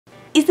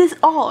Is this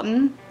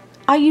on?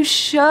 Are you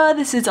sure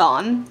this is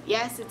on?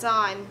 Yes, it's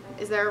on.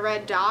 Is there a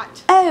red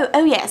dot?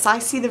 Oh yes, I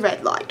see the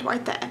red light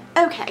right there.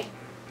 Okay.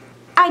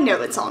 I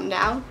know it's on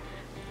now.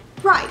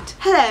 Right.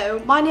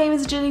 Hello, my name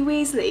is Ginny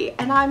Weasley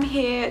and I'm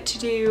here to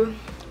do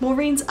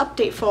Maureen's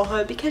update for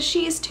her because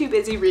she is too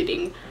busy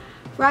reading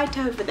right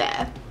over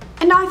there.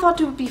 And I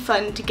thought it would be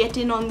fun to get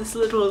in on this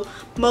little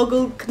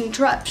muggle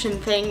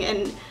contraption thing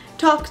and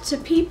talk to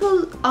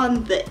people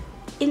on the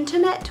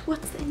internet.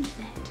 What's the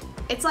internet?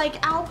 It's like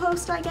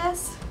Outpost, I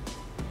guess.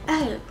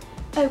 Oh,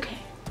 okay.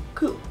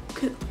 Cool.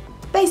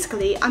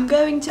 Basically, I'm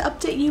going to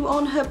update you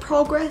on her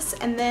progress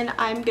and then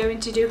I'm going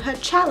to do her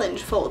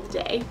challenge for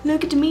the day.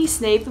 Look at me,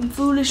 Snape, I'm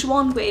foolish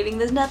wand waving,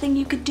 there's nothing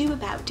you could do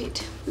about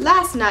it.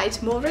 Last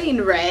night, Maureen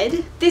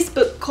read this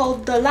book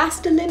called The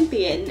Last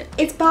Olympian.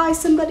 It's by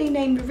somebody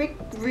named Rick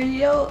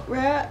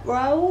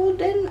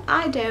Riordan?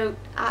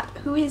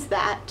 Who is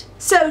that?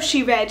 So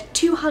she read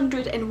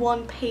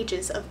 201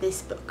 pages of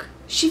this book.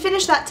 She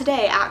finished that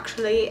today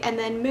actually and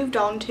then moved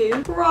on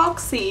to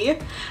Proxy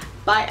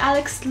by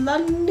Alex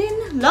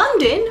London.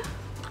 London?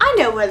 I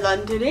know where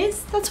London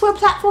is. That's where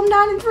Platform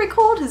 9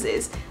 3/4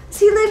 is. Does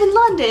he live in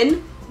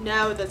London?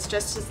 No, that's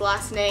just his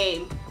last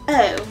name.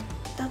 Oh,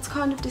 that's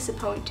kind of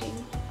disappointing.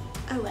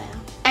 Oh well.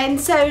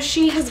 And so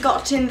she has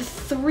gotten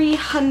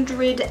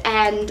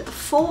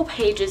 304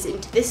 pages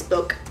into this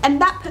book, and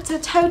that puts her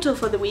total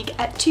for the week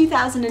at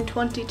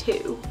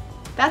 2022.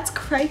 That's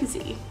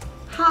crazy.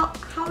 How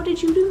did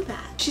you do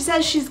that? She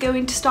says she's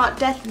going to start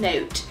Death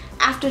Note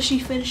after she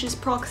finishes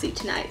Proxy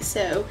tonight,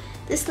 so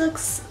this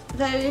looks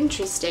very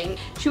interesting.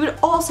 She would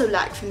also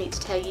like for me to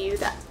tell you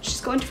that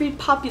she's going to read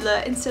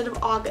Popular instead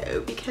of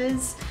Argo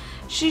because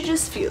she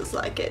just feels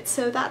like it,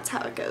 so that's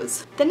how it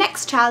goes. The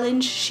next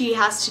challenge she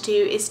has to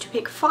do is to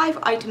pick 5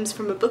 items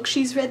from a book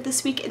she's read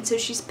this week, and so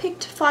she's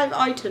picked 5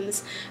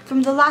 items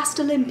from The Last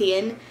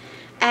Olympian,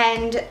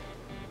 and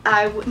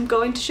I'm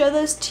going to show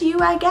those to you,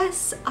 I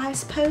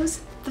suppose.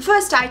 The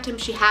first item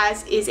she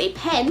has is a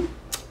pen.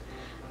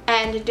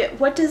 And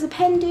what does a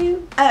pen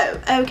do? Oh,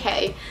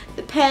 okay.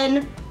 The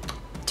pen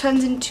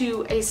turns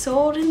into a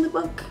sword in the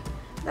book.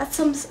 I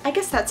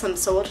guess that's some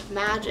sort of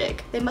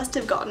magic. They must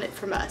have gotten it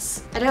from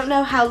us. I don't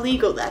know how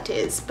legal that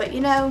is, but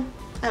you know,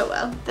 oh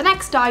well. The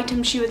next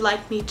item she would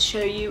like me to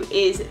show you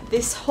is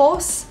this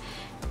horse.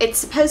 It's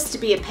supposed to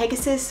be a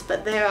Pegasus,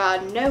 but there are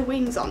no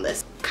wings on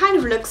this. Kind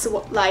of looks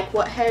like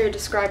what Harry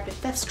described a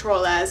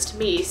Thestral as to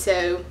me,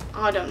 so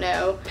I don't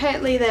know.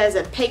 Apparently there's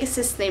a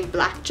Pegasus named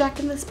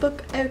Blackjack in this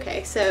book.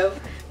 Okay, so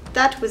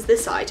that was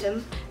this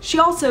item. She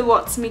also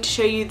wants me to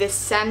show you this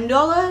sand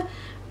dollar,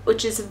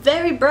 which is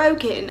very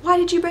broken. Why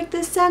did you break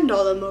this sand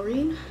dollar,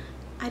 Maureen?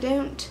 I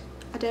don't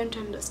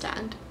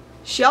understand.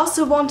 She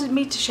also wanted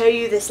me to show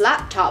you this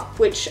laptop,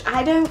 which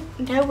I don't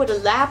know what a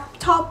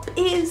laptop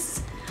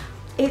is.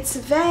 It's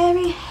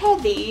very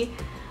heavy,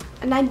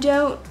 and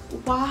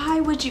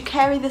why would you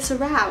carry this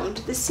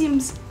around? This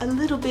seems a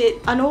little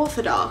bit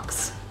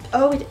unorthodox.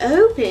 Oh, it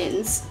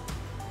opens.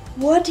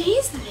 What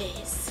is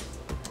this?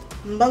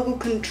 Muggle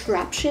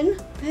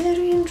contraption?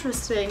 Very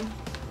interesting.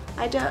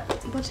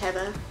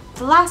 Whatever.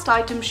 The last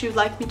item she would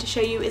like me to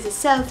show you is a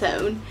cell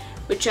phone,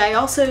 which I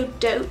also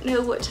don't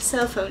know what a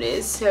cell phone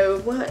is, so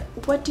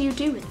what do you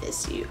do with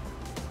this, you?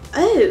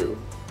 Oh,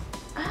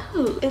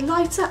 it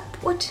lights up.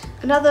 What?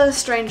 Another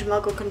strange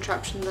muggle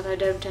contraption that I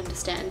don't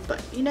understand,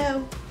 but you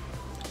know,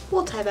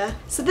 whatever.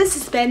 So this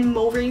has been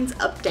Maureen's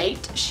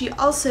update. She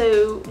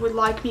also would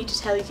like me to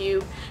tell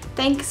you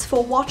thanks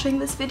for watching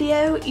this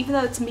video, even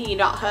though it's me,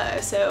 not her.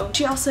 So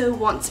she also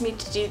wants me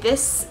to do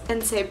this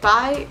and say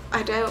bye.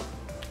 I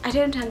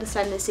don't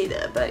understand this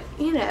either, but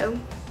you know,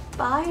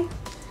 bye.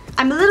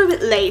 I'm a little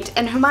bit late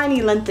and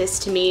Hermione lent this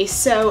to me,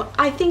 so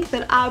I think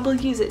that I will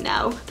use it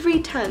now.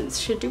 3 turns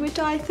should do it,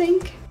 I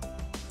think.